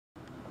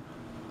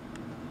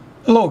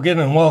Hello again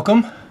and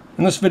welcome.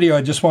 In this video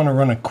I just want to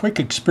run a quick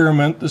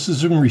experiment. This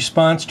is in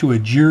response to a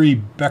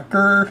Jiri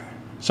Bekr.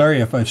 Sorry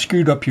if I've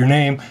screwed up your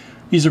name.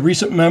 He's a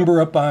recent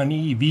member up on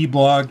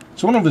EEVBLOG.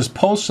 So one of his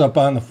posts up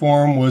on the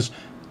forum was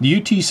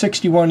the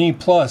UT61E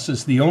Plus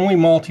is the only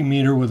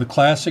multimeter with a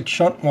classic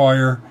shunt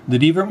wire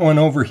that even when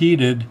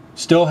overheated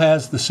still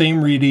has the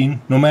same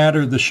reading no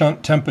matter the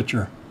shunt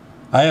temperature.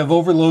 I have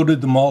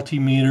overloaded the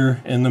multimeter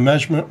and the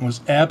measurement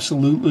was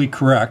absolutely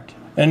correct.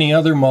 Any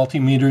other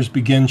multimeters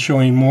begin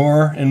showing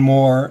more and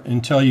more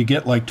until you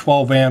get like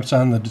 12 amps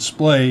on the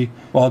display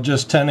while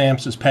just 10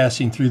 amps is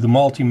passing through the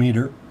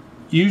multimeter.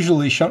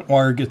 Usually shunt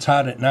wire gets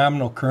hot at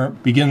nominal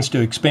current, begins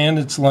to expand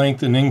its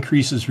length and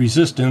increases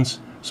resistance,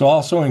 so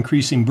also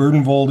increasing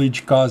burden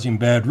voltage, causing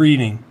bad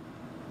reading.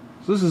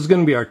 So this is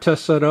going to be our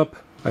test setup.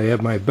 I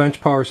have my bench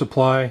power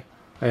supply.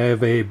 I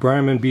have a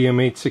Bremman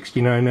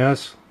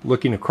BM869S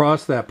looking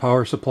across that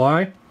power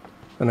supply.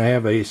 And I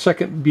have a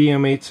second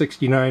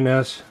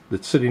BM869S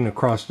that's sitting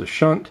across the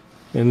shunt.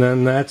 And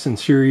then that's in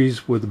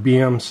series with the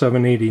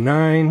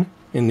BM789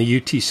 and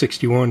the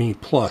UT61E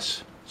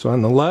Plus. So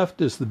on the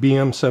left is the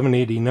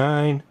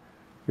BM789.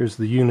 Here's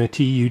the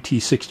UNI-T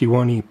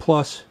UT61E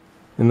Plus.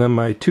 And then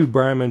my two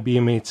Bremman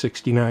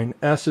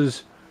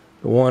BM869S's.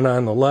 The one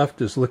on the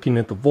left is looking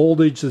at the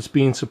voltage that's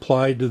being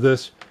supplied to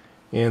this.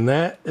 And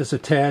that is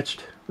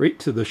attached right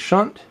to the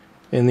shunt.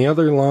 And the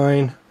other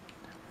line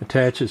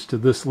attaches to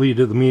this lead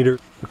of the meter.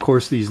 Of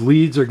course, these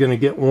leads are going to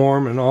get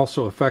warm and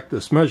also affect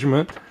this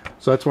measurement.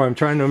 So that's why I'm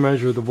trying to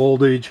measure the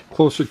voltage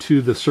closer to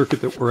the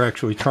circuit that we're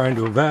actually trying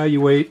to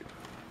evaluate.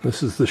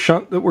 This is the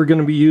shunt that we're going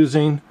to be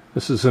using.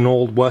 This is an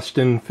old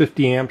Weston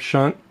 50 amp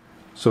shunt.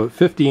 So at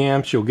 50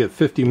 amps you'll get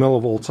 50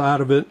 millivolts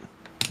out of it.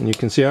 And you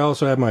can see I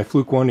also have my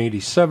Fluke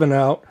 187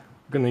 out.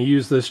 I'm going to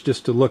use this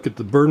just to look at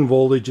the burden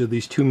voltage of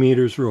these two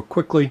meters real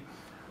quickly.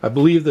 I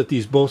believe that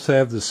these both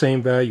have the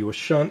same value as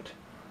shunt.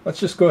 Let's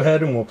just go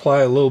ahead and we'll apply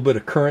a little bit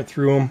of current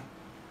through them.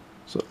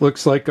 So it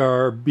looks like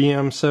our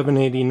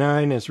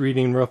BM789 is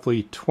reading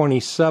roughly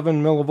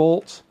 27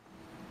 millivolts.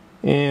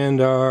 And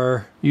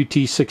our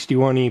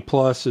UT61E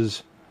Plus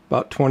is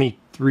about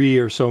 23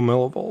 or so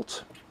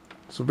millivolts.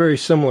 So very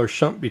similar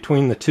shunt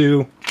between the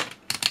two.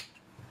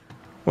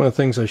 One of the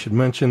things I should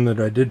mention that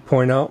I did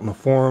point out in the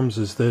forums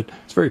is that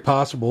it's very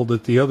possible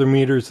that the other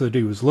meters that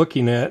he was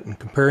looking at and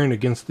comparing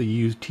against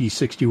the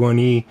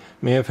UT61E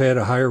may have had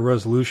a higher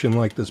resolution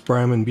like this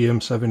Bremman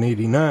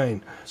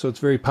BM789. So it's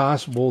very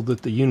possible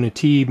that the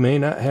UNI-T may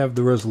not have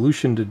the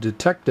resolution to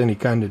detect any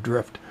kind of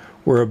drift,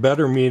 where a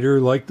better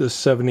meter like this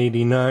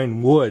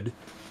 789 would.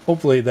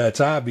 Hopefully that's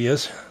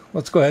obvious.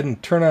 Let's go ahead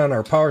and turn on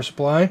our power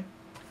supply.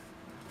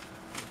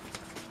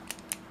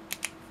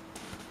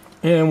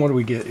 And what do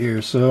we get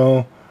here?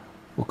 So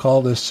we'll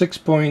call this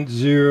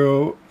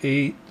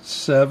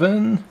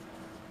 6.087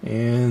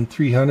 and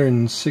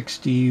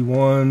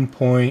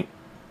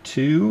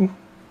 361.2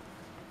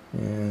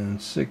 and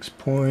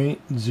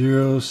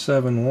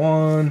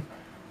 6.071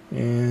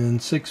 and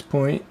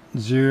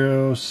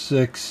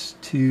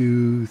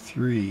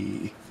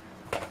 6.0623.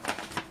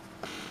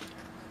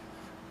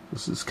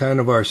 This is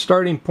kind of our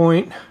starting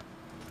point.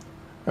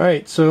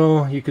 Alright,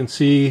 so you can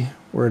see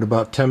we're at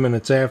about 10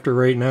 minutes after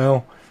right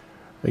now.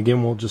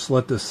 Again, we'll just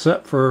let this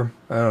set for,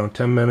 I don't know,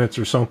 10 minutes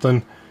or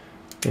something.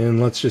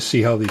 And let's just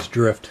see how these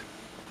drift.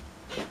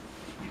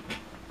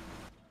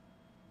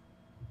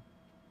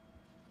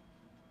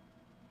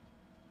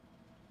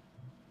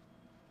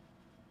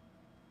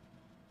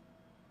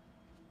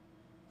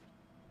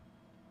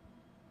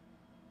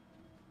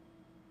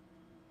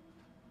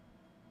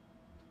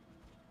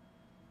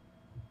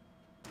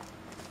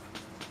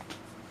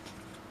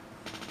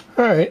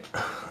 Alright,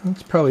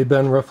 it's probably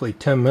been roughly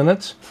 10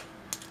 minutes.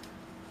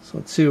 So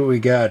let's see what we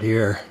got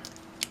here.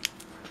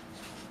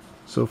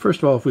 So first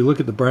of all, if we look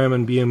at the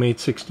Bremman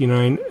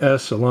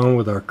BM869S along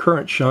with our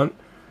current shunt,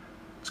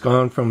 it's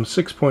gone from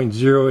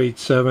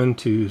 6.087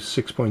 to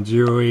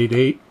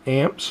 6.088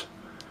 amps.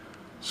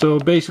 So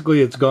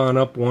basically it's gone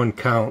up one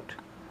count.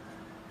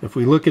 If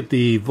we look at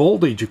the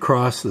voltage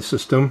across the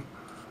system,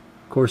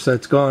 of course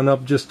that's gone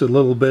up just a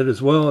little bit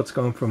as well. It's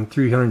gone from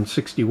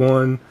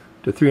 361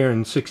 to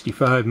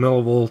 365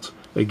 millivolts.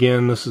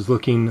 Again, this is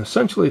looking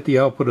essentially at the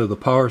output of the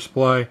power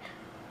supply.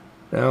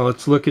 Now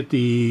let's look at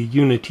the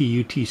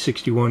UNI-T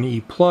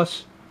UT61E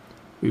Plus.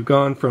 We've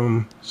gone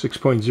from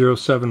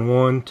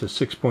 6.071 to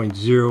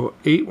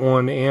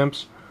 6.081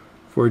 amps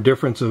for a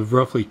difference of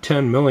roughly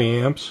 10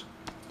 milliamps,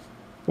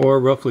 or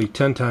roughly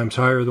 10 times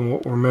higher than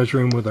what we're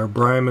measuring with our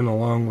Bremman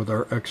along with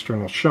our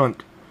external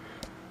shunt.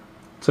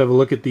 Let's have a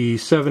look at the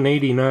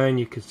 789.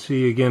 You can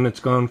see again it's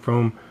gone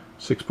from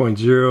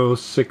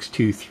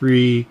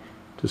 6.0623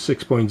 to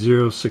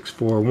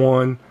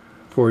 6.0641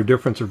 for a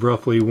difference of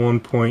roughly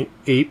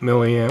 1.8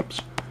 milliamps.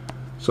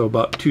 So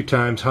about 2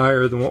 times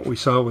higher than what we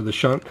saw with the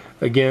shunt.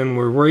 Again,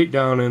 we're right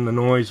down in the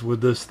noise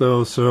with this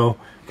though, so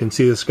you can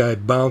see this guy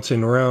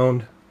bouncing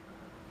around a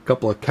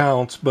couple of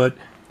counts, but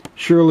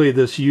surely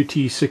this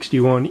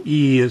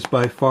UT61E is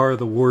by far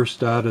the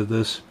worst out of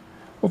this.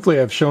 Hopefully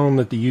I've shown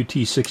that the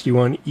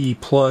UT61E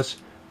Plus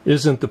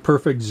isn't the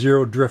perfect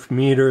zero drift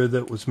meter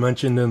that was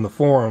mentioned in the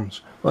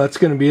forums. Well, that's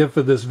going to be it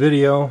for this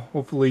video.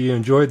 Hopefully you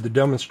enjoyed the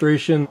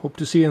demonstration. Hope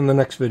to see you in the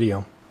next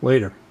video.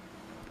 Later.